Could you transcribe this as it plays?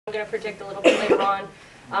I'm going to predict a little bit later on,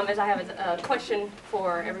 as I have a question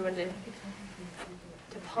for everyone to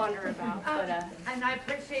ponder about. And I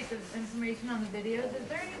appreciate the information on the videos. Is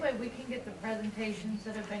there any way we can get the presentations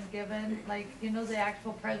that have been given, like, you know, the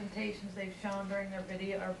actual presentations they've shown during their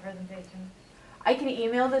video or presentation? I can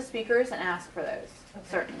email the speakers and ask for those, Okay.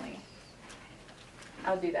 certainly.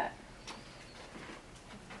 I'll do that.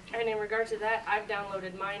 And in regards to that, I've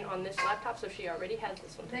downloaded mine on this laptop, so she already has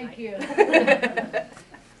this one tonight. Thank you.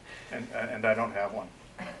 And I don't have one,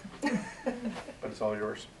 but it's all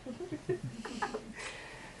yours.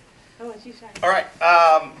 Oh, it's you, sorry. All right.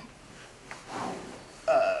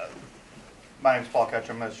 My name's Paul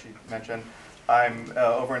Ketchum, as she mentioned. I'm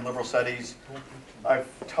over in liberal studies. I've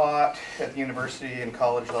taught at the university and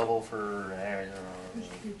college level for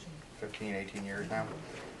 15, 18 years now.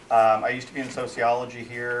 I used to be in sociology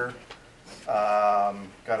here.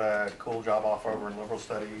 Got a cool job offer over in liberal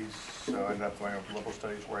studies, so I ended up going over to liberal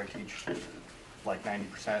studies where I teach like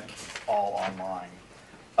 90% all online.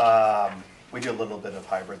 We do a little bit of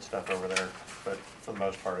hybrid stuff over there, but for the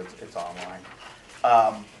most part it's online.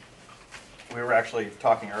 We were actually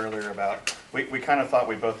talking earlier about, we kind of thought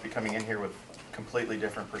we'd both be coming in here with completely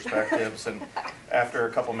different perspectives, and after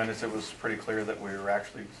a couple minutes it was pretty clear that we were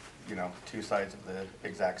actually, you know, two sides of the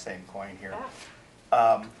exact same coin here.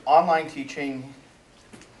 Online teaching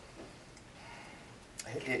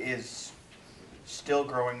is still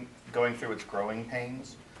going through its growing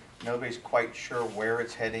pains. Nobody's quite sure where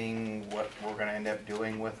it's heading, what we're going to end up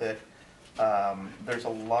doing with it. There's a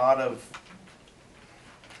lot of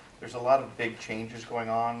big changes going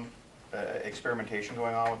on, experimentation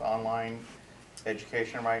going on with online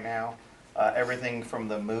education right now. Everything from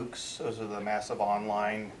the MOOCs, those are the massive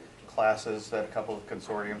online classes that a couple of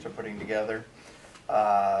consortiums are putting together,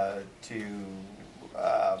 to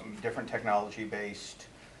different technology-based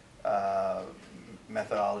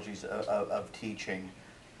methodologies of teaching.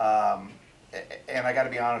 And I got to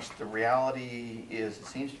be honest, the reality is it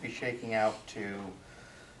seems to be shaking out to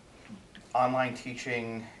online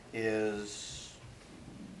teaching is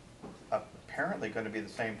apparently going to be the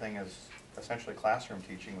same thing as essentially classroom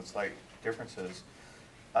teaching with slight differences,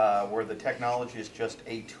 where the technology is just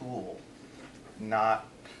a tool, not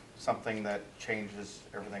something that changes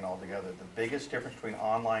everything altogether. The biggest difference between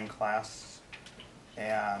online class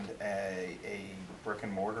and a brick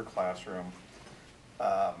and mortar classroom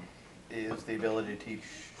is the ability to teach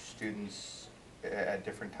students at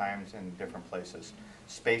different times in different places.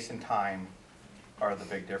 Space and time are the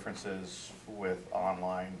big differences with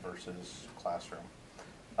online versus classroom.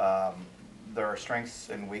 There are strengths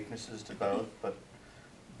and weaknesses to both, but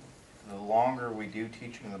the longer we do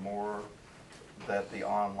teaching, the more that the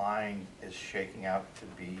online is shaking out to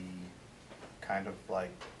be kind of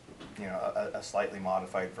like, you know, a slightly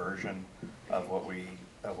modified version of what we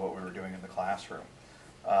were doing in the classroom.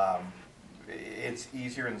 It's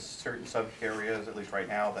easier in certain subject areas, at least right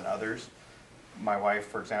now, than others. My wife,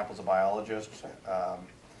 for example, is a biologist,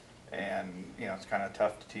 and you know, it's kind of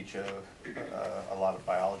tough to teach a lot of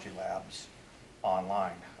biology labs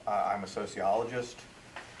online. I'm a sociologist.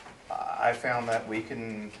 I found that we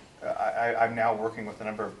can, I'm now working with a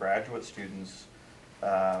number of graduate students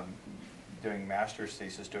doing master's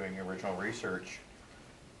thesis, doing original research,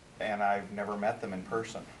 and I've never met them in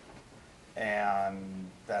person. And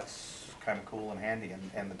that's kind of cool and handy,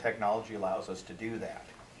 and the technology allows us to do that.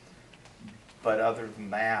 But other than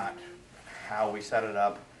that, how we set it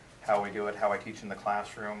up, how we do it, how I teach in the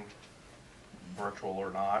classroom, virtual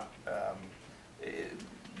or not,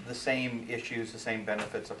 the same issues, the same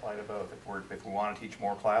benefits apply to both. If we want to teach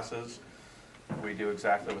more classes, we do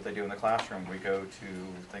exactly what they do in the classroom. We go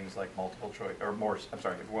to things like multiple choice, or more, I'm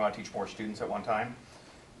sorry, if we want to teach more students at one time,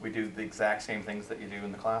 we do the exact same things that you do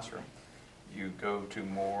in the classroom. You go to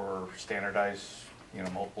more standardized, you know,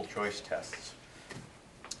 multiple choice tests.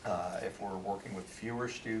 If we're working with fewer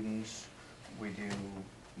students, we do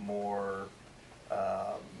more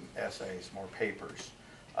essays, more papers.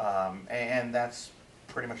 And that's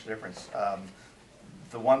pretty much the difference.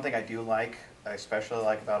 The one thing I do like, I especially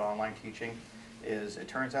like about online teaching, is it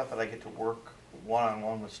turns out that I get to work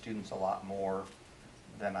one-on-one with students a lot more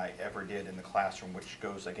than I ever did in the classroom, which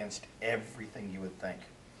goes against everything you would think.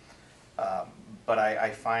 But I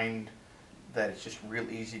find that it's just real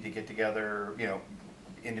easy to get together, you know,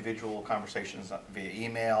 individual conversations via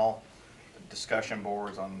email, discussion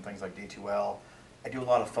boards on things like D2L. I do a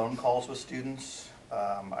lot of phone calls with students.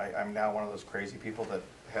 I'm now one of those crazy people that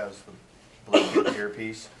has the Bluetooth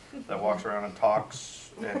earpiece that walks around and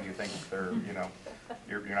talks, and you think they're, you know,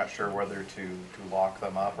 you're not sure whether to lock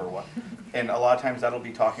them up or what. And a lot of times that'll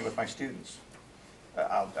be talking with my students.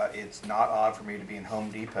 It's not odd for me to be in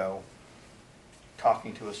Home Depot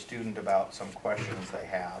talking to a student about some questions they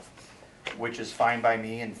have, which is fine by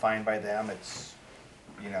me and fine by them. It's,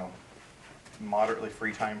 you know, moderately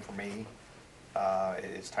free time for me.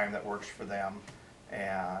 It's time that works for them.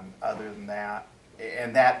 And other than that,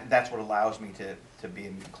 and that's what allows me to be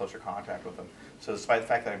in closer contact with them. So despite the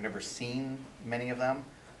fact that I've never seen many of them,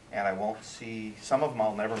 and I won't see, some of them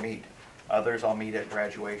I'll never meet. Others I'll meet at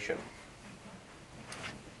graduation.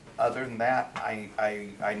 Other than that,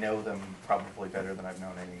 I know them probably better than I've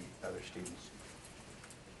known any other students.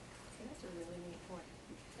 That's a really neat point.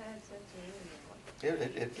 That's a really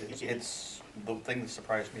neat point. It's the thing that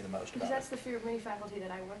surprised me the most Because about that's it. the fear of many faculty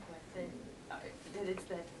that I work with, that it's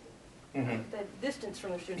that, Mhm. that distance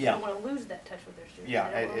from their students. Yeah. They don't want to lose that touch with their students. Yeah,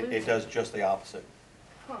 They don't wanna lose it does just the opposite.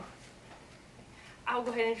 Huh. I'll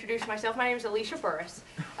go ahead and introduce myself. My name is Alicia Burris.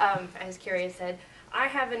 As Carrie has said, I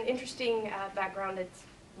have an interesting background that's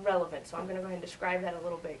relevant, so I'm going to go ahead and describe that a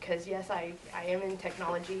little bit, because yes, I am in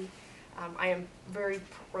technology. I am very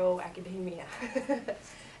pro-academia.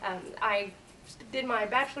 I did my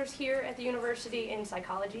bachelor's here at the university in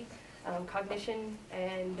psychology, cognition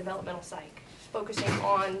and developmental psych, focusing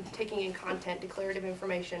on taking in content, declarative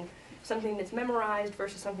information, something that's memorized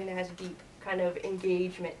versus something that has deep kind of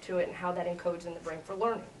engagement to it and how that encodes in the brain for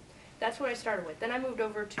learning. That's what I started with. Then I moved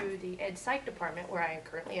over to the Ed Psych department, where I am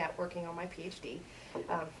currently at working on my PhD.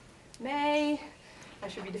 I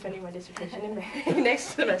should be defending my dissertation in May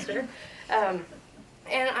next semester. And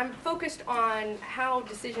I'm focused on how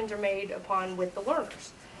decisions are made upon with the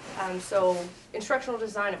learners. So instructional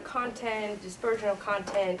design of content, dispersion of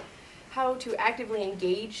content, how to actively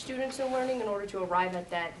engage students in learning in order to arrive at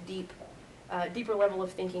that deeper level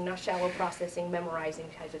of thinking, not shallow processing, memorizing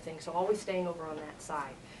types of things. So always staying over on that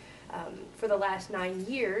side. For the last 9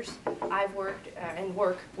 years, I've worked and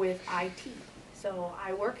work with IT. So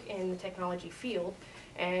I work in the technology field,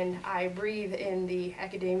 and I breathe in the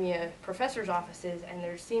academia professors' offices, and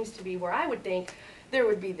there seems to be, where I would think there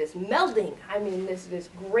would be this melding, I mean this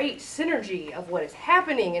great synergy of what is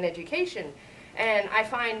happening in education. And I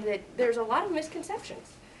find that there's a lot of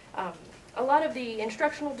misconceptions. A lot of the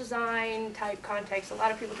instructional design type context, a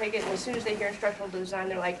lot of people take it, and as soon as they hear instructional design,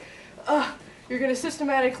 they're like, ugh, you're going to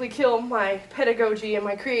systematically kill my pedagogy and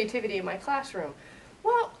my creativity in my classroom.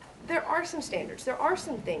 Well, there are some standards. There are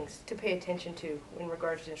some things to pay attention to in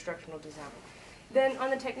regards to instructional design. Then on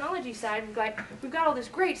the technology side, we've got all this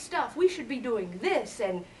great stuff. We should be doing this,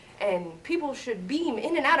 and people should beam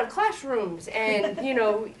in and out of classrooms, and you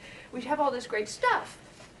know, we have all this great stuff,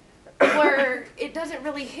 where it doesn't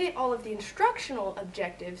really hit all of the instructional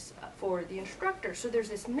objectives for the instructor. So there's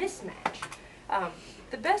this mismatch.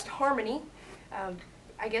 The best harmony,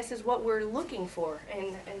 I guess, is what we're looking for.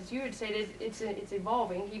 And as you had stated, it's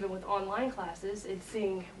evolving, even with online classes. It's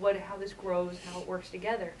seeing how this grows, how it works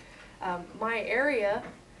together. My area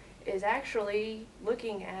is actually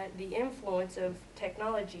looking at the influence of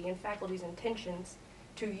technology and faculty's intentions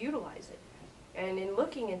to utilize it. And in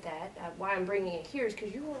looking at that, why I'm bringing it here is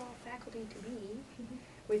because you are all faculty to be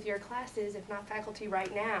with your classes, if not faculty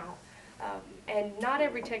right now. And not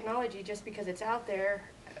every technology, just because it's out there,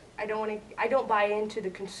 I don't buy into the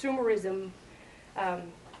consumerism.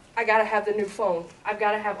 I gotta have the new phone. I've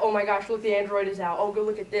gotta have, oh my gosh, look, the Android is out. Oh, go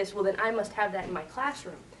look at this. Well, then I must have that in my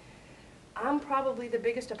classroom. I'm probably the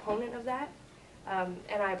biggest opponent of that.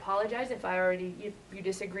 And I apologize if you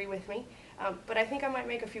disagree with me. But I think I might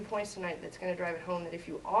make a few points tonight that's going to drive it home that if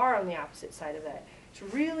you are on the opposite side of that, it's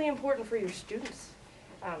really important for your students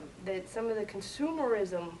that some of the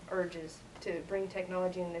consumerism urges to bring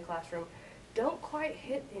technology into the classroom don't quite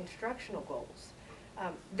hit the instructional goals.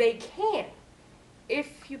 They can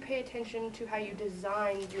if you pay attention to how you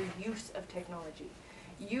design your use of technology.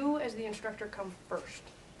 You as the instructor come first.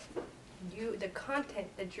 The content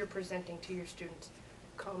that you're presenting to your students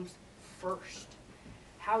comes first.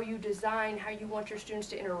 How you design, how you want your students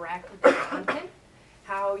to interact with the content,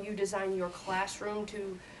 how you design your classroom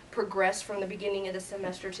to progress from the beginning of the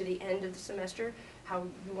semester to the end of the semester, how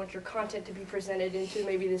you want your content to be presented into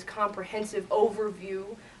maybe this comprehensive overview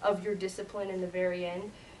of your discipline in the very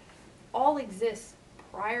end, all exists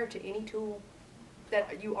prior to any tool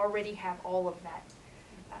that you already have all of that.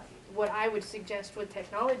 What I would suggest with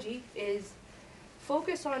technology is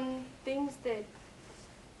focus on things that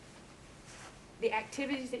the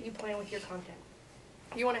activities that you plan with your content.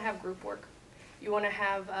 You want to have group work. You want to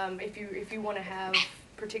have, if you want to have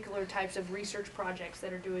particular types of research projects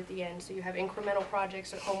that are due at the end, so you have incremental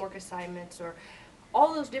projects or homework assignments or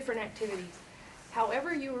all those different activities.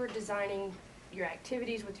 However you are designing your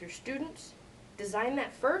activities with your students, design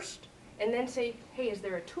that first and then say, hey, is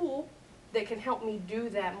there a tool that can help me do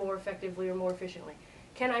that more effectively or more efficiently?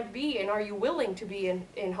 Can I be, and are you willing to be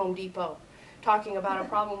in Home Depot talking about a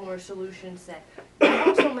problem or a solution set? That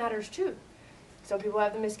also matters too. Some people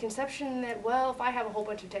have the misconception that, well, if I have a whole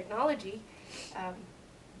bunch of technology,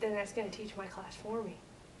 then that's going to teach my class for me.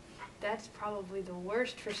 That's probably the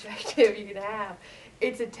worst perspective you can have.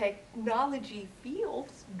 It's a technology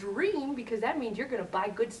field's dream because that means you're going to buy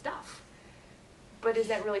good stuff. But is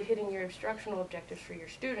that really hitting your instructional objectives for your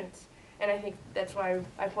students? And I think that's why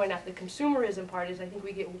I point out the consumerism part is I think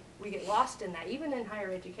we get lost in that, even in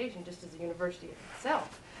higher education, just as a university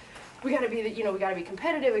itself. We got to be, we got to be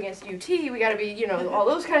competitive against UT. We got to be, all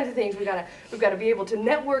those kinds of things. We've got to be able to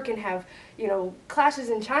network and have, classes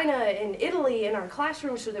in China and Italy in our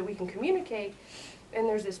classrooms so that we can communicate. And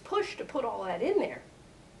there's this push to put all that in there.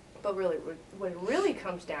 But really, what it really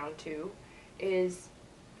comes down to is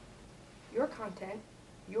your content,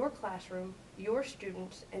 your classroom, your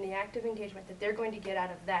students, and the active engagement that they're going to get out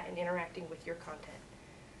of that and interacting with your content.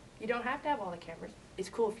 You don't have to have all the cameras. It's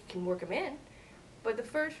cool if you can work them in. But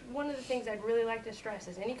one of the things I'd really like to stress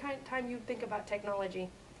is any kind of time you think about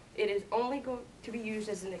technology, it is only going to be used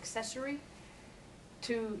as an accessory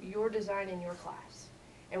to your design in your class.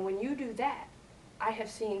 And when you do that, I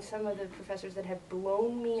have seen some of the professors that have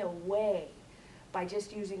blown me away by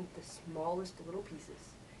just using the smallest little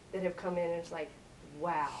pieces that have come in, and it's like,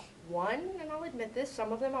 wow. One, and I'll admit this,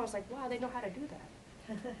 some of them I was like, wow, they know how to do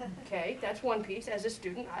that. Okay, that's one piece. As a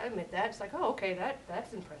student, I admit that. It's like, oh, okay,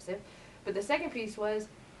 that's impressive. But the second piece was,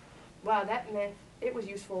 wow, that meant it was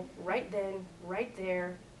useful right then, right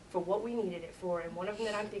there, for what we needed it for. And one of them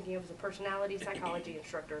that I'm thinking of is a personality psychology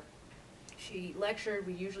instructor. She lectured.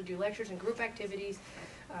 We usually do lectures and group activities.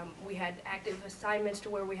 We had active assignments to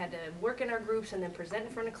where we had to work in our groups and then present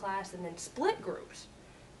in front of class and then split groups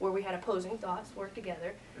where we had opposing thoughts, work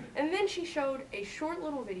together. And then she showed a short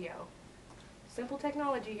little video, simple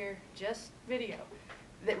technology here, just video,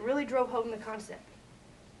 that really drove home the concept.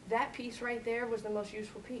 That piece right there was the most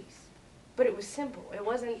useful piece. But it was simple. It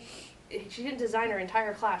wasn't, she didn't design her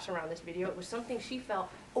entire class around this video. It was something she felt,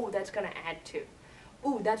 oh, that's going to add to.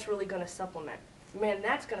 Oh, that's really going to supplement. Man,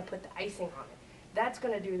 that's going to put the icing on it. That's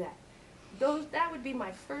going to do that. That would be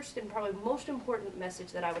my first and probably most important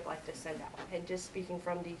message that I would like to send out. And just speaking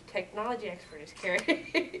from the technology expert is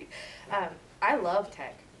Carrie. I love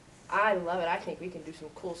tech. I love it. I think we can do some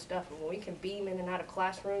cool stuff. And when we can beam in and out of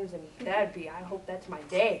classrooms, and I hope that's my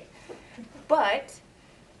day. But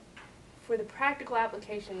for the practical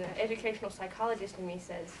application, the educational psychologist in me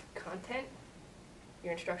says content,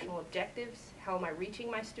 your instructional objectives, how am I reaching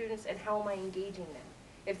my students, and how am I engaging them?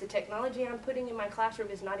 If the technology I'm putting in my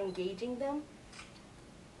classroom is not engaging them,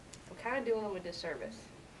 I'm kind of doing them a disservice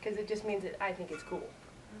because it just means that I think it's cool.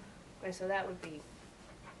 And so that would be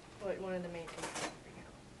one of the main things.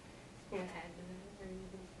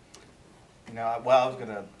 Well, I was going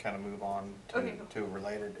to kind of move on Okay, to a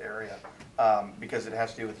related area because it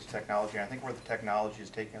has to do with this technology. I think where the technology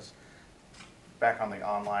is taking us back on the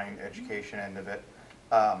online education end of it.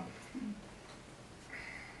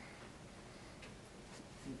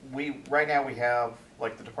 Right now we have,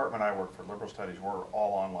 like the department I work for, liberal studies, we're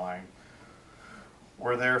all online.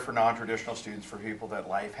 We're there for non-traditional students, for people that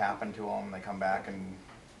life happened to them, they come back and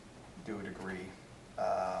do a degree.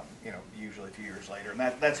 Usually a few years later, and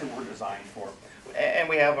that's who we're designed for. And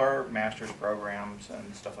we have our master's programs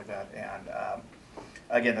and stuff like that, and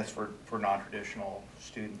again, that's for non-traditional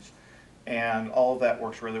students. And all of that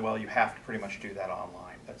works really well. You have to pretty much do that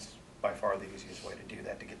online. That's by far the easiest way to do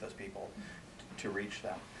that, to get those people to reach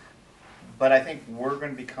them. But I think we're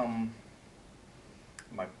going to become,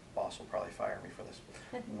 my boss will probably fire me for this,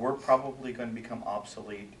 we're probably going to become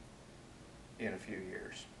obsolete in a few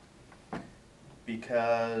years.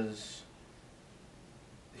 Because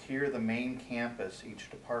here, the main campus, each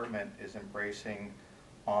department is embracing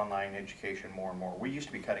online education more and more. We used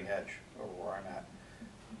to be cutting edge over where I'm at,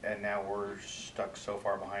 and now we're stuck so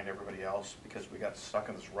far behind everybody else because we got stuck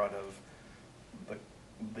in this rut of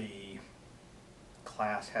the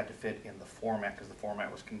class had to fit in the format because the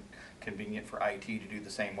format was convenient for IT to do the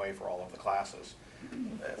same way for all of the classes.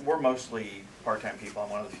 We're mostly part-time people. I'm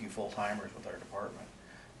one of the few full-timers with our department.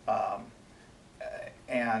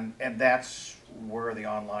 And that's where the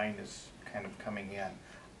online is kind of coming in.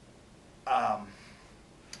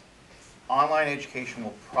 Online education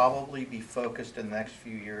will probably be focused in the next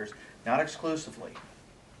few years, not exclusively,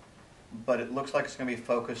 but it looks like it's going to be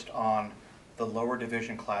focused on the lower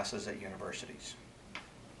division classes at universities.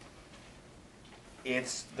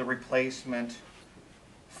 It's the replacement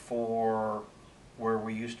for where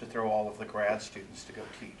we used to throw all of the grad students to go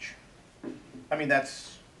teach. I mean,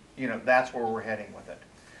 that's where we're heading with it.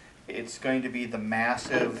 It's going to be the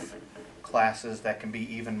massive classes that can be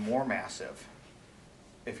even more massive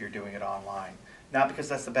if you're doing it online. Not because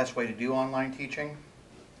that's the best way to do online teaching,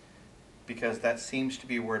 because that seems to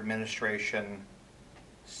be where administration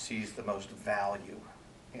sees the most value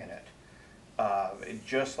in it.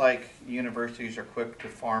 Just like universities are quick to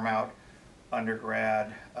farm out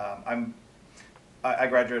undergrad. I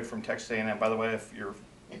graduated from Texas A&M. By the way, if you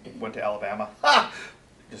went to Alabama,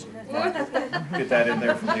 just wanted to get that in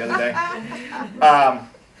there from the other day.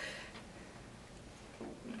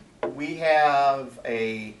 We have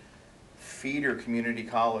a feeder community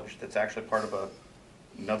college that's actually part of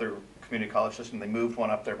another community college system. They moved one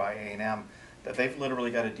up there by A&M, that they've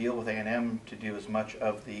literally got to deal with A&M to do as much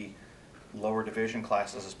of the lower division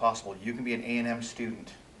classes as possible. You can be an A&M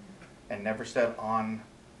student and never set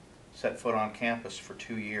foot on campus for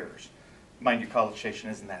 2 years. Mind you, College Station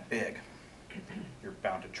isn't that big. You're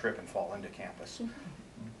bound to trip and fall into campus.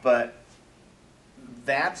 But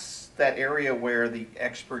that's that area where the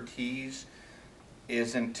expertise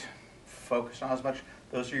isn't focused on as much.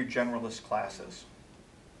 Those are your generalist classes.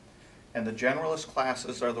 And the generalist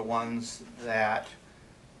classes are the ones that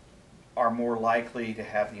are more likely to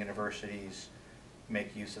have the universities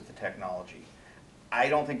make use of the technology. I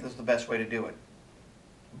don't think this is the best way to do it.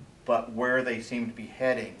 But where they seem to be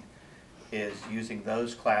heading is using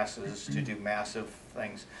those classes to do massive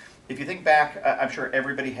things. If you think back, I'm sure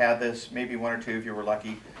everybody had this, maybe one or two if you were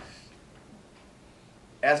lucky.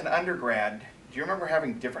 As an undergrad, do you remember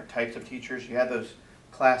having different types of teachers? You had those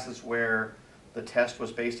classes where the test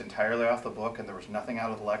was based entirely off the book and there was nothing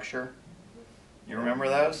out of the lecture. You remember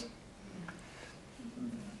those?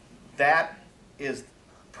 That is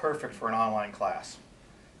perfect for an online class,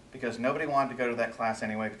 because nobody wanted to go to that class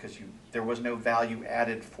anyway, because there was no value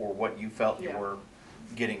added for what you felt you were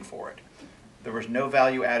getting for it. There was no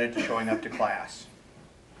value added to showing up to class.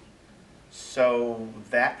 So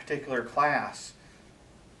that particular class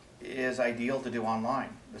is ideal to do online.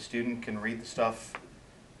 The student can read the stuff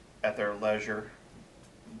at their leisure.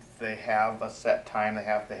 They have a set time, they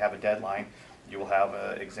have a deadline. You will have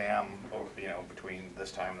an exam, between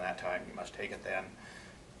this time and that time. You must take it then.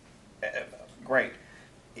 Great.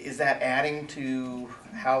 Is that adding to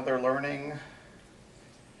how they're learning?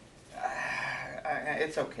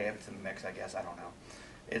 It's okay if it's in the mix, I guess. I don't know.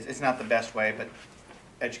 It's not the best way, but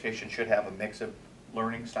education should have a mix of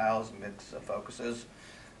learning styles, a mix of focuses.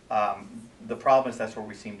 The problem is that's where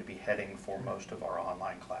we seem to be heading for most of our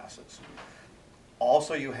online classes.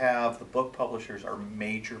 Also, you have the book publishers are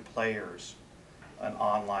major players in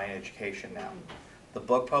online education now. The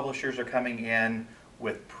book publishers are coming in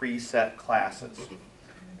with preset classes.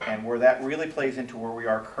 And where that really plays into where we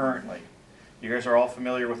are currently. You guys are all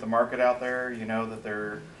familiar with the market out there. You know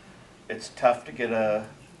that it's tough to get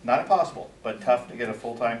not impossible, but tough to get a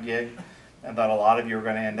full-time gig, and that a lot of you are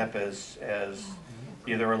going to end up as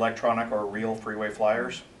either electronic or real freeway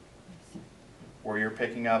flyers, where you're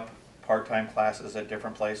picking up part-time classes at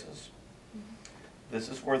different places. This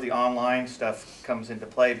is where the online stuff comes into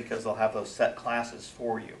play, because they'll have those set classes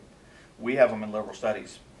for you. We have them in liberal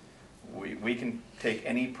studies. We can take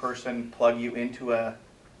any person, plug you into a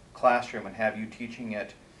classroom and have you teaching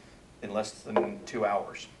it in less than 2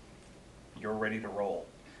 hours. You're ready to roll,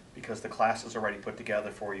 because the class is already put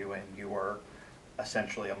together for you and you are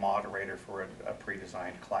essentially a moderator for a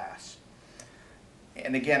pre-designed class.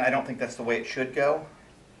 And again, I don't think that's the way it should go,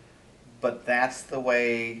 but that's the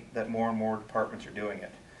way that more and more departments are doing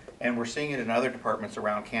it. And we're seeing it in other departments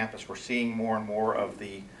around campus. We're seeing more and more of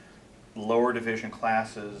the lower division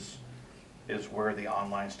classes is where the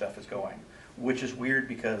online stuff is going, which is weird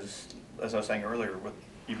because, as I was saying earlier, with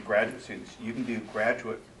even graduate students, you can do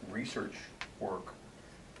graduate research work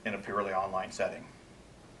in a purely online setting.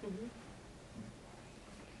 Mm-hmm.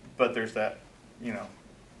 But there's that,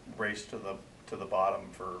 race to the bottom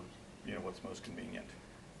for, what's most convenient.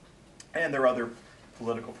 And there are other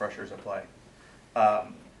political pressures at play.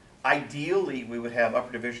 Ideally, we would have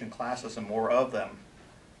upper division classes and more of them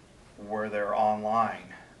where they're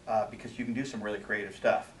online, because you can do some really creative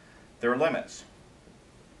stuff. There are limits.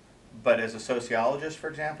 But as a sociologist, for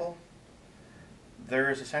example,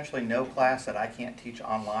 there is essentially no class that I can't teach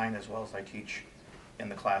online as well as I teach in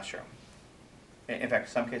the classroom. In fact,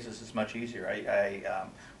 in some cases it's much easier.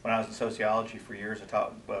 When I was in sociology for years, I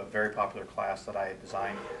taught a very popular class that I had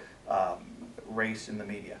designed, race in the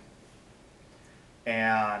media.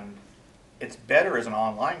 And it's better as an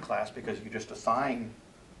online class because you just assign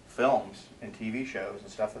films and TV shows and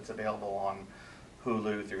stuff that's available on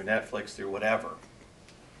Hulu, through Netflix, through whatever.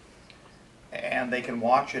 And they can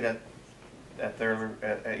watch it at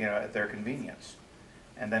their convenience.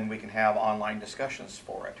 And then we can have online discussions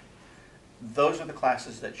for it. those are the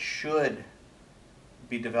classes that should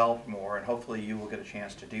be developed more, and hopefully you will get a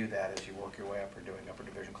chance to do that as you work your way up or doing upper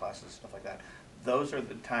division classes, stuff like that. Those are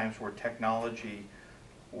the times where technology,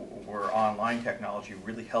 where online technology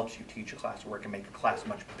really helps you teach a class, where it can make a class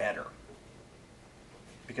much better.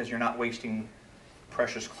 Because you're not wasting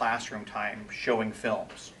precious classroom time showing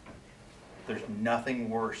films. There's nothing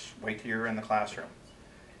worse, wait till you're in the classroom.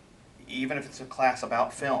 Even if it's a class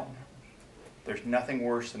about film, there's nothing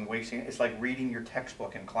worse than wasting, it's like reading your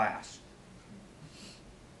textbook in class.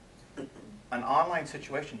 An online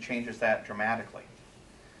situation changes that dramatically.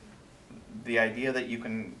 The idea that you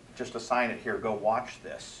can just assign it here, go watch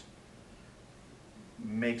this,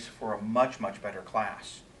 makes for a much, much better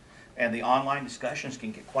class. And the online discussions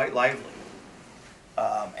can get quite lively,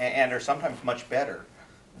 and are sometimes much better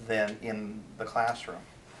than in the classroom.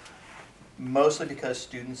 Mostly because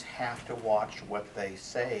students have to watch what they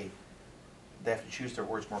say. They have to choose their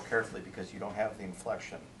words more carefully because you don't have the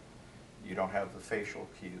inflection. You don't have the facial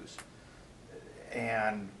cues.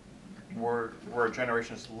 And we're a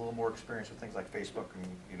generation that's a little more experienced with things like Facebook, and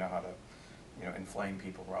you know how to inflame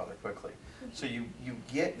people rather quickly. So you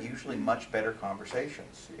get usually much better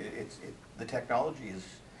conversations. The technology is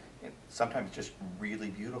sometimes just really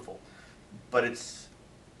beautiful, but it's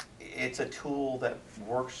a tool that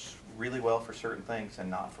works really well for certain things and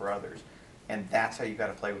not for others. And that's how you got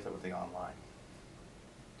to play with it with the online.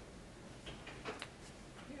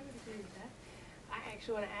 Yeah, I would agree with that. I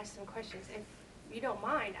actually want to ask some questions. If you don't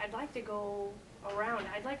mind, I'd like to go around.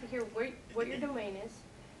 I'd like to hear what your domain is.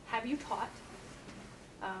 Have you taught?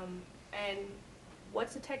 And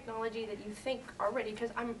what's the technology that you think already,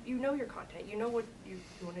 because you know your content, you know what you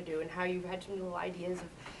want to do and how you've had some little ideas of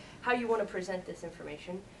how you want to present this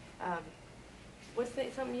information. What's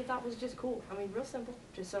something you thought was just cool? I mean, real simple,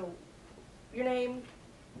 just so your name,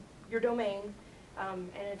 your domain, and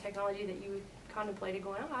a technology that you contemplated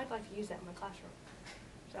going, oh, I'd like to use that in my classroom.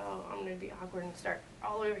 So I'm going to be awkward and start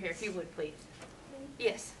all over here, if you would, please.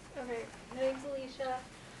 Yes. Okay, my name's Alicia.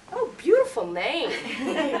 Oh, beautiful name.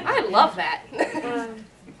 I love that.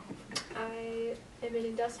 I am in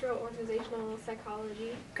industrial organizational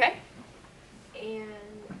psychology, Okay. and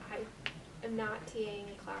I am not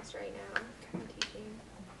TAing a class right now. I'm teaching.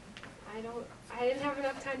 I didn't have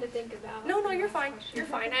enough time to think about. No, you're fine. You're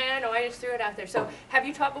fine. I know. I just threw it out there. So, have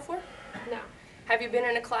you taught before? No. Have you been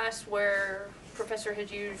in a class where professor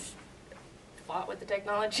has fought with the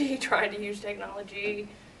technology, tried to use technology?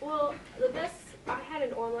 Well, I had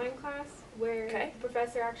an online class where Okay. the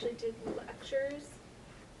professor actually did lectures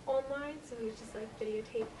online, so he was just like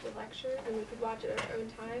videotaped the lecture, and we could watch it at our own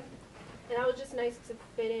time. And that was just nice to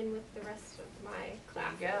fit in with the rest of my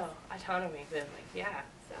classes. There you go. Autonomy, then, yeah.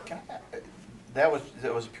 So, That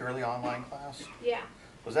was a purely online class? yeah.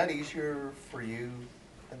 Was that easier for you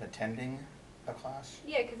than attending a class?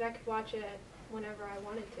 Yeah, because I could watch it whenever I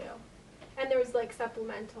wanted to. And there was like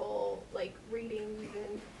supplemental like readings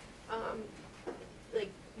and like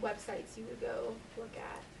websites you would go look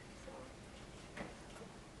at. So.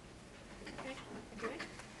 Okay. Good.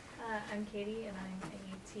 I'm Katie, and I'm a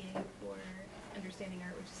TA for Understanding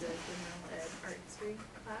Art, which is a general ed art history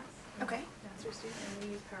class. I'm Okay. a master's student, and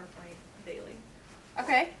we use PowerPoint daily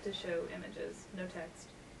Okay. to show images, no text,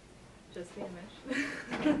 just the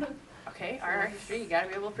image. Okay. Art history. You got to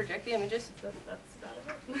be able to project the images. That's about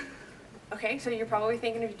it. Okay. So you're probably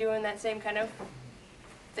thinking of doing that same kind of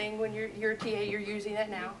thing when you're a TA. You're using that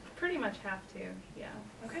now. Pretty much have to, yeah.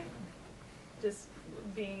 Okay. Just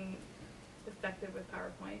being effective with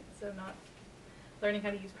PowerPoint, so not learning how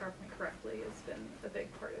to use PowerPoint correctly has been a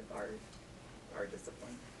big part of our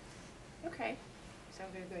discipline. Okay. So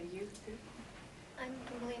I'm going to go to you. I'm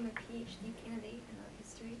Kimberly. I'm a PhD candidate in art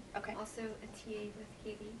history. Okay. Also a TA with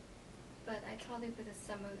Katie. But I taught it for the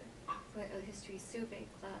summer for a history survey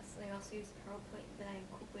class, and I also used PowerPoint, but I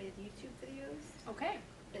incorporated YouTube videos Okay.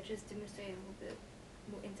 that just demonstrated a little bit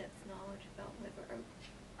more in-depth knowledge about whatever art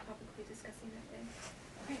topic we're discussing that day.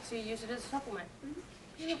 Okay. So you use it as a supplement.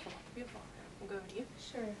 Beautiful. Beautiful. We'll go over to you.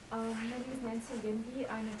 Sure. My name is Nancy Gimbi.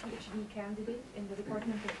 I'm a PhD candidate in the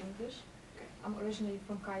Department of English. Okay. I'm originally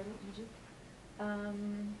from Cairo, Egypt.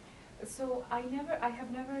 So I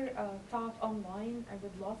have never taught online. I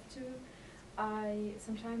would love to. I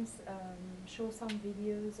sometimes show some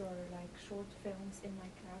videos or like short films in my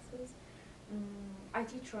classes. I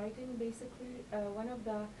teach writing basically. One of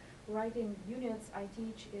the writing units I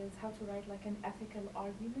teach is how to write like an ethical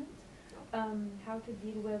argument. How to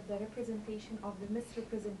deal with the representation of the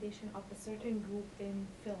misrepresentation of a certain group in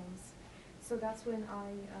films. So that's when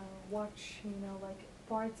I watch, like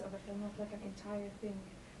parts of a film, not like an entire thing,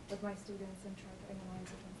 with my students and try to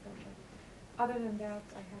analyze it and stuff like that. Other than that,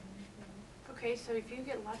 I haven't. Okay, so if you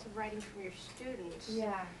get lots of writing from your students,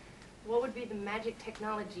 Yeah. what would be the magic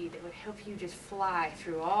technology that would help you just fly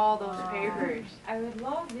through all those papers? I would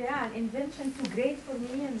love, yeah, an invention to grade for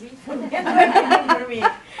me and read for me and write for me.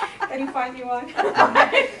 Can you find me one?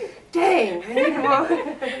 Dang, I need one.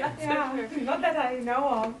 Yeah, not that I know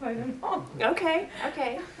of, I don't know. Okay,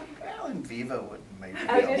 okay. Well, in Vivo would maybe.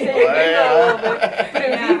 I was gonna be say helpful. Vivo a little bit, but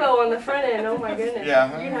in Yeah. Vivo on the front end, oh my goodness.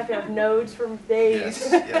 Yeah. You'd have to have nodes from days. Yes,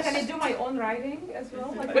 Can I yes. do my own writing as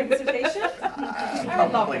well, like my dissertation?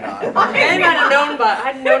 Probably not. And I'd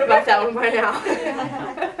have known about that one by now.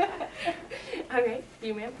 Okay,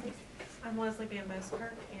 you ma'am, please. I'm Leslie Van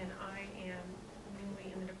Buskirk, and I am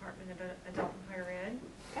newly in the Department of Adult and Higher Ed.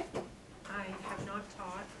 Okay. I have not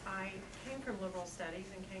taught. I came from liberal studies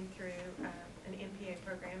and came through an MPA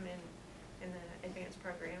program in the advanced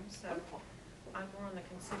program, so I'm more on the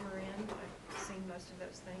consumer end. I've seen most of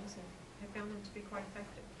those things and have found them to be quite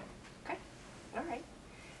effective. Okay, all right.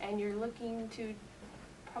 And you're looking to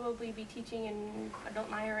probably be teaching in adult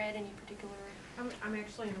and higher ed, any particular? I'm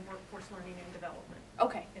actually in the workforce learning and development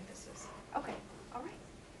Okay, emphasis. okay, all right.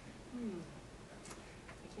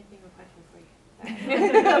 I can't think of a question for you.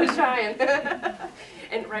 I was trying.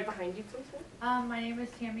 And right behind you, please, ma'am. My name is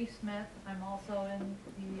Tammy Smith. I'm also in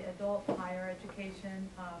the adult higher education,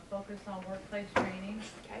 focused on workplace training.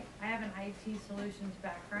 Okay. I have an IT solutions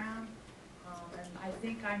background, and I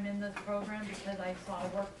think I'm in this program because I saw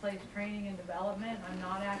workplace training and development. I'm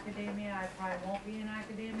not academia, I probably won't be in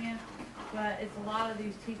academia, but it's a lot of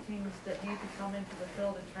these teachings that need to come into the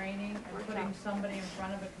field of training, and putting somebody in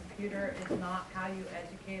front of a computer is not how you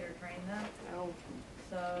educate or train them. No.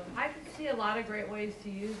 So I can see a lot of great ways to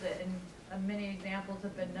use it, and many examples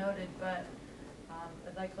have been noted, but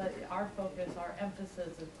our focus, our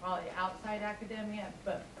emphasis is probably outside academia,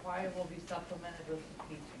 but probably will be supplemented with some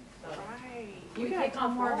teaching. So Right. we got a take on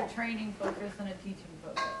tough more of role. a training focus than a teaching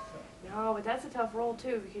focus. So. No, but that's a tough role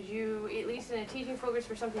too, because you, at least in a teaching focus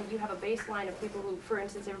for something, you have a baseline of people who, for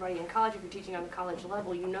instance, everybody in college, if you're teaching on the college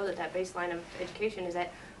level, you know that baseline of education is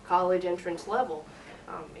at college entrance level.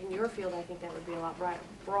 In your field, I think that would be a lot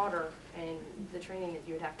broader, and the training that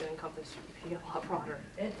you would have to encompass would be a lot broader.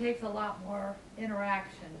 It takes a lot more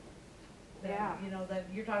interaction. Than, Yeah. You know, that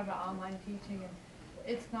you're talking about online teaching, and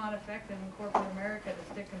it's not effective in corporate America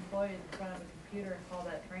to stick employees in front of a computer and call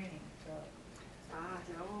that training. So.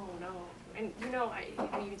 No. And you know,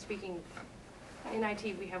 even speaking in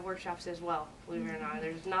IT, we have workshops as well, believe it or not.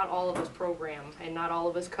 There's not all of us program, and not all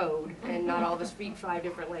of us code, and not all of us speak 5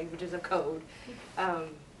 different languages of code.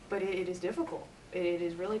 But it is difficult. It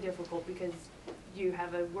is really difficult because you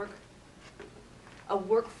have a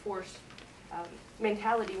workforce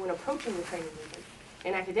mentality when approaching the training movement.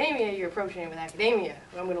 In academia, you're approaching it with academia.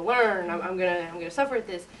 I'm going to learn. I'm going to suffer at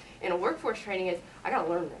this. In a workforce training, is I got to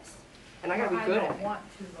learn this, and I got to be good at I don't it. want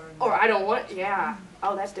to learn. Or I don't want. Yeah.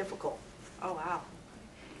 Oh, that's difficult. Oh wow.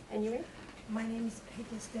 And you? My name is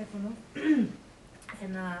Peggy Stefano,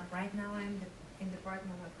 and right now I'm in the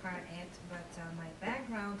Department of Higher Ed, but my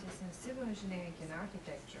background is in civil engineering and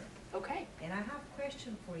architecture. Okay. And I have a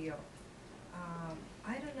question for you.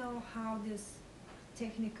 I don't know how these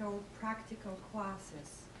technical, practical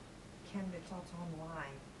classes can be taught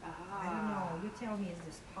online. I don't know. You tell me, is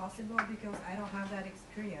this possible? Because I don't have that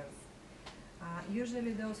experience.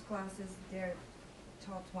 Usually those classes, they're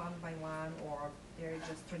taught one by one, or they're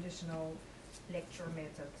just traditional lecture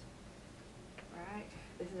method. Right.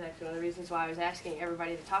 This is actually one of the reasons why I was asking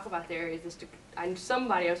everybody to talk about their areas. I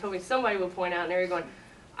was hoping somebody would point out an area going,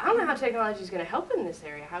 I don't know how technology is going to help in this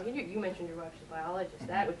area. How can you? You mentioned your wife's a biologist.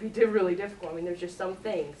 That would be really difficult. I mean, there's just some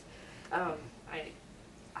things.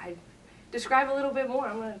 I describe a little bit more.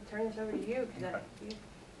 I'm going to turn this over to you.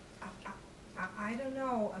 I don't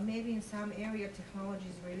know. Maybe in some area technology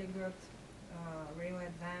is really good, really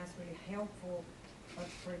advanced, really helpful. But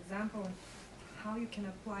for example, how you can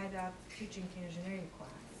apply that teaching to engineering class?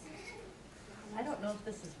 I don't know if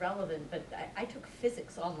this is relevant, but I took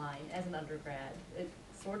physics online as an undergrad. It's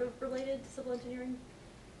sort of related to civil engineering.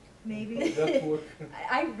 Maybe.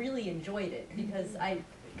 I really enjoyed it because I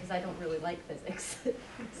don't really like physics.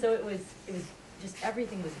 So it was just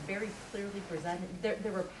everything was very clearly presented.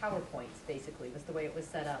 There were PowerPoints, basically, was the way it was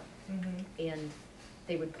set up. And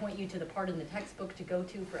they would point you to the part in the textbook to go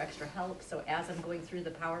to for extra help. So as I'm going through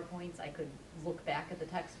the PowerPoints, I could look back at the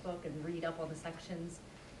textbook and read up on the sections.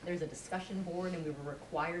 There's a discussion board, and we were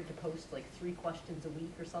required to post like 3 questions a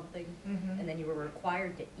week or something. And then you were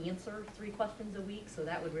required to answer 3 questions a week. So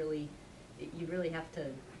that would really, you really have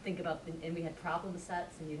to think about, and we had problem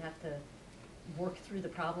sets, and you'd have to work through the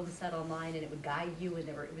problem set online, and it would guide you. And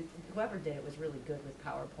whoever did it was really good with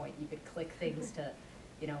PowerPoint. You could click things to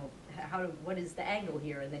you know, what is the angle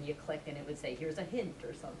here? And then you click and it would say, here's a hint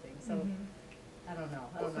or something. So I don't know.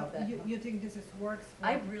 I don't know if that. You think this is works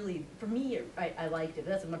for? For me, I liked it.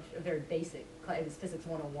 That's a very basic, it was Physics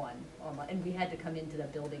 101 online, and we had to come into the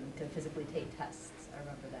building to physically take tests. I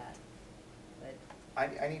remember that. But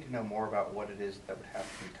I need to know more about what it is that would have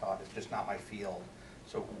to be taught. It's just not my field.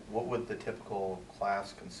 So what would the typical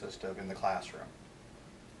class consist of in the classroom?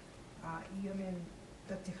 You mean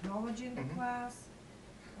the technology in the Mhm. class?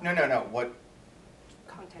 No. What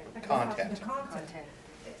Content. content? The content.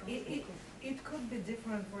 It could be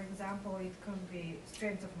different. For example, it could be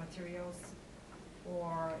strength of materials,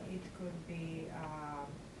 or it could be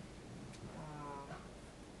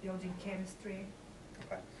building chemistry.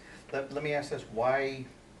 Okay. Let me ask this, why,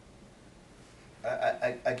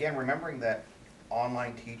 again, remembering that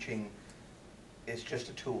online teaching is just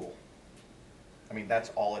a tool. I mean, that's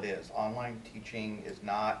all it is. Online teaching is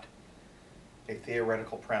not a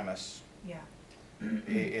theoretical premise. Yeah.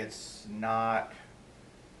 It's not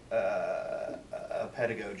a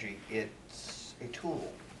pedagogy, it's a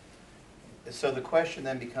tool. So the question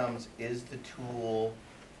then becomes, is the tool,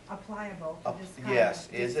 Applicable to this kind yes,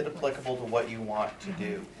 of is it discipline. applicable to what you want to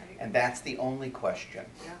do? And that's the only question.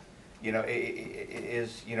 Yeah.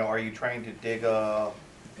 You know, are you trying to dig a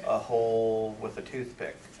hole with a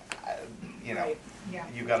toothpick? You know, Right. Yeah.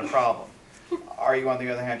 you've got a problem. Are you, on the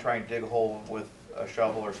other hand, trying to dig a hole with a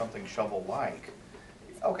shovel or something shovel-like?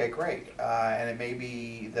 Okay, great. And it may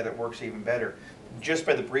be that it works even better. Just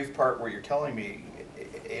by the brief part where you're telling me,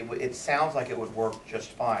 it sounds like it would work just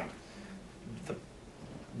fine.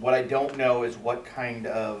 What I don't know is what kind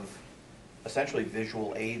of, essentially,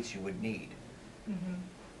 visual aids you would need.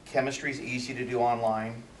 Chemistry's easy to do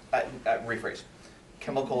online. Rephrase.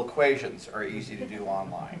 Chemical equations are easy to do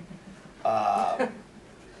online.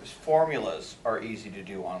 Formulas are easy to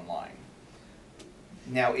do online.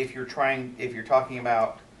 Now, if you're talking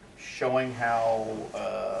about showing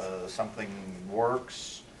how something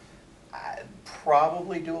works,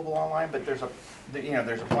 probably doable online, but there's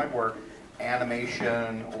a point where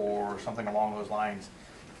animation or something along those lines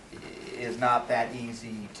is not that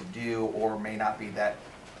easy to do or may not be that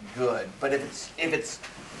good. But if it's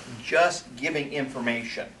just giving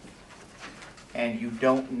information and you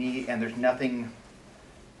don't need, and there's nothing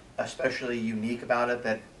especially unique about it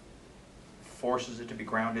that forces it to be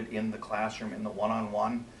grounded in the classroom, in the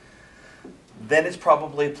one-on-one, then it's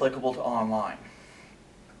probably applicable to online.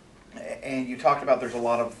 And you talked about there's a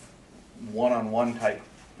lot of one-on-one type,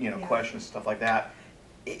 Yeah. questions, stuff like that.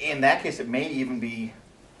 In that case, it may even be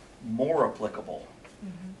more applicable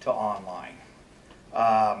to online.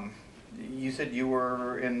 You said you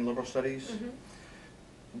were in liberal studies?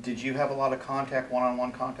 Did you have a lot of contact,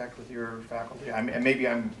 one-on-one contact with your faculty? I mean, maybe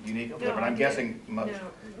I'm unique, but I I'm did. guessing most. No,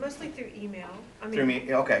 mostly through email. I mean, Through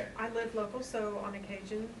me, okay. I live local, so on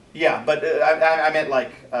occasion. Yeah, but I meant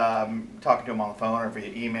like talking to them on the phone or via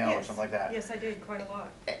email or Yes. something like that. Yes, I did quite a lot.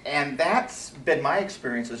 And that's been my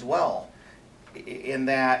experience as well, in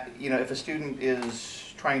that, if a student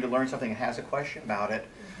is trying to learn something and has a question about it,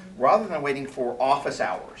 rather than waiting for office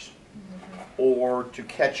hours or to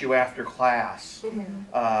catch you after class,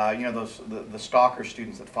 the stalker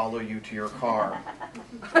students that follow you to your car.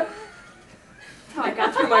 How I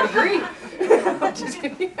got through my degree. Just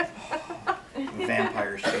kidding.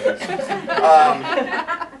 Vampire students.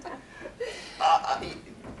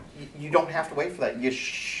 You don't have to wait for that. You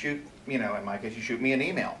shoot, in my case, you shoot me an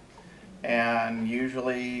email. And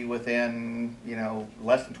usually within,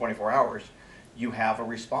 less than 24 hours, you have a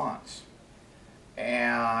response.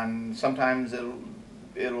 And sometimes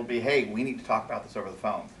it'll be, hey, we need to talk about this over the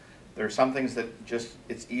phone. There are some things that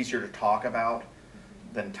it's easier to talk about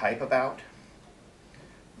than type about.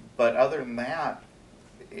 But other than that,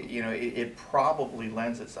 it probably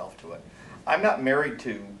lends itself to it. I'm not married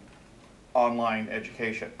to online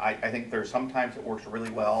education. I think there's sometimes it works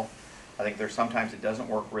really well. I think there's sometimes it doesn't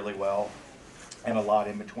work really well, and a lot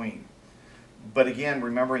in between. But again,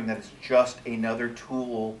 remembering that it's just another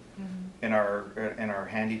tool in our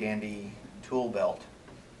handy-dandy tool belt.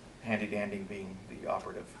 Handy-dandy being the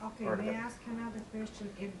operative Okay, part of may I it. ask another question?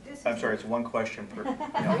 If this is I'm sorry, it's one question per.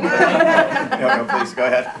 No, please, go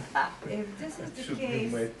ahead. If this is the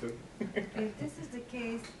case, if this is the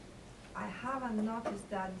case, I haven't noticed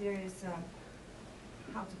that there is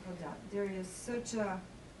how to put that, there is such a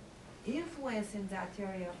influence in that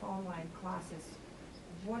area of online classes.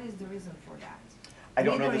 What is the reason for that? I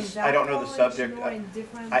don't know Neither in this. that I don't know the college subject. nor in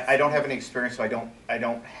different I don't have any experience, so I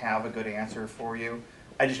don't have a good answer for you.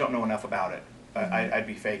 I just don't know enough about it. I'd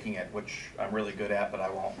be faking it, which I'm really good at, but I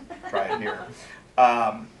won't try it here.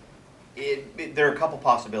 there are a couple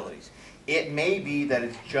possibilities. It may be that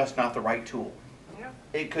it's just not the right tool. Yeah.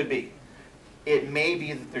 It could be. It may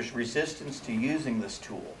be that there's resistance to using this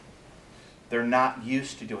tool. They're not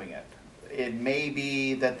used to doing it. It may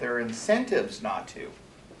be that there are incentives not to.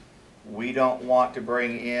 We don't want to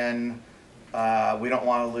bring in, we don't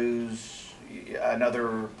want to lose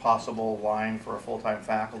another possible line for a full-time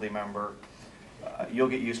faculty member. You'll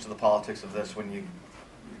get used to the politics of this when you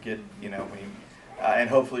get, and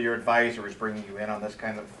hopefully your advisor is bringing you in on this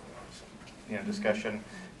kind of, discussion.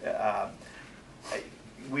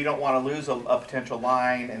 We don't want to lose a potential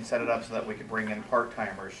line and set it up so that we could bring in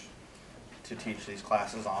part-timers to teach these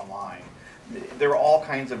classes online. There are all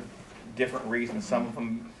kinds of different reasons, some of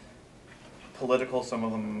them political, some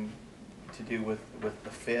of them to do with the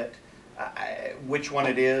fit. Which one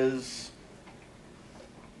it is,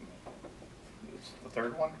 the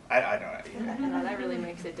third one? I don't know. No, that really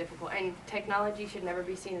makes it difficult. And technology should never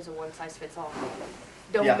be seen as a one-size-fits-all.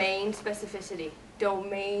 Domain specificity.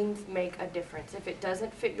 Domains make a difference. If it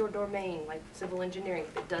doesn't fit your domain, like civil engineering,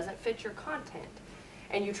 if it doesn't fit your content,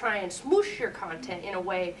 and you try and smoosh your content in a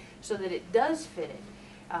way so that it does fit it,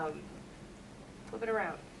 flip it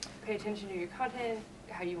around. Pay attention to your content,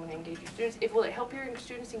 how you want to engage your students. Will it help your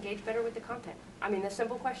students engage better with the content? I mean, the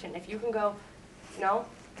simple question. If you can go, no,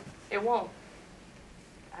 it won't.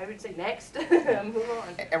 I would say next, move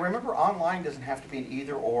on. And remember, online doesn't have to be an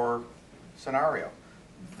either-or scenario.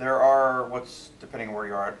 There are what's, depending on where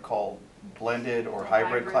you are, called blended or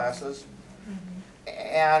hybrid classes.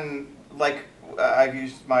 And like, I've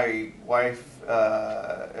used my wife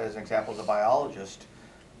as an example as a biologist.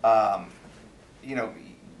 I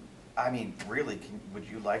mean, really, would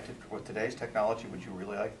you like to, with today's technology, would you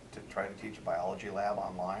really like to try to teach a biology lab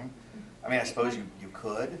online? I mean, I suppose you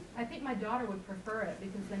could. I think my daughter would prefer it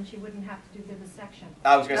because then she wouldn't have to do vivisection.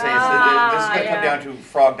 I was going to say, this is going to come down to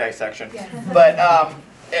frog dissection. Yes. But,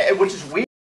 which is weird.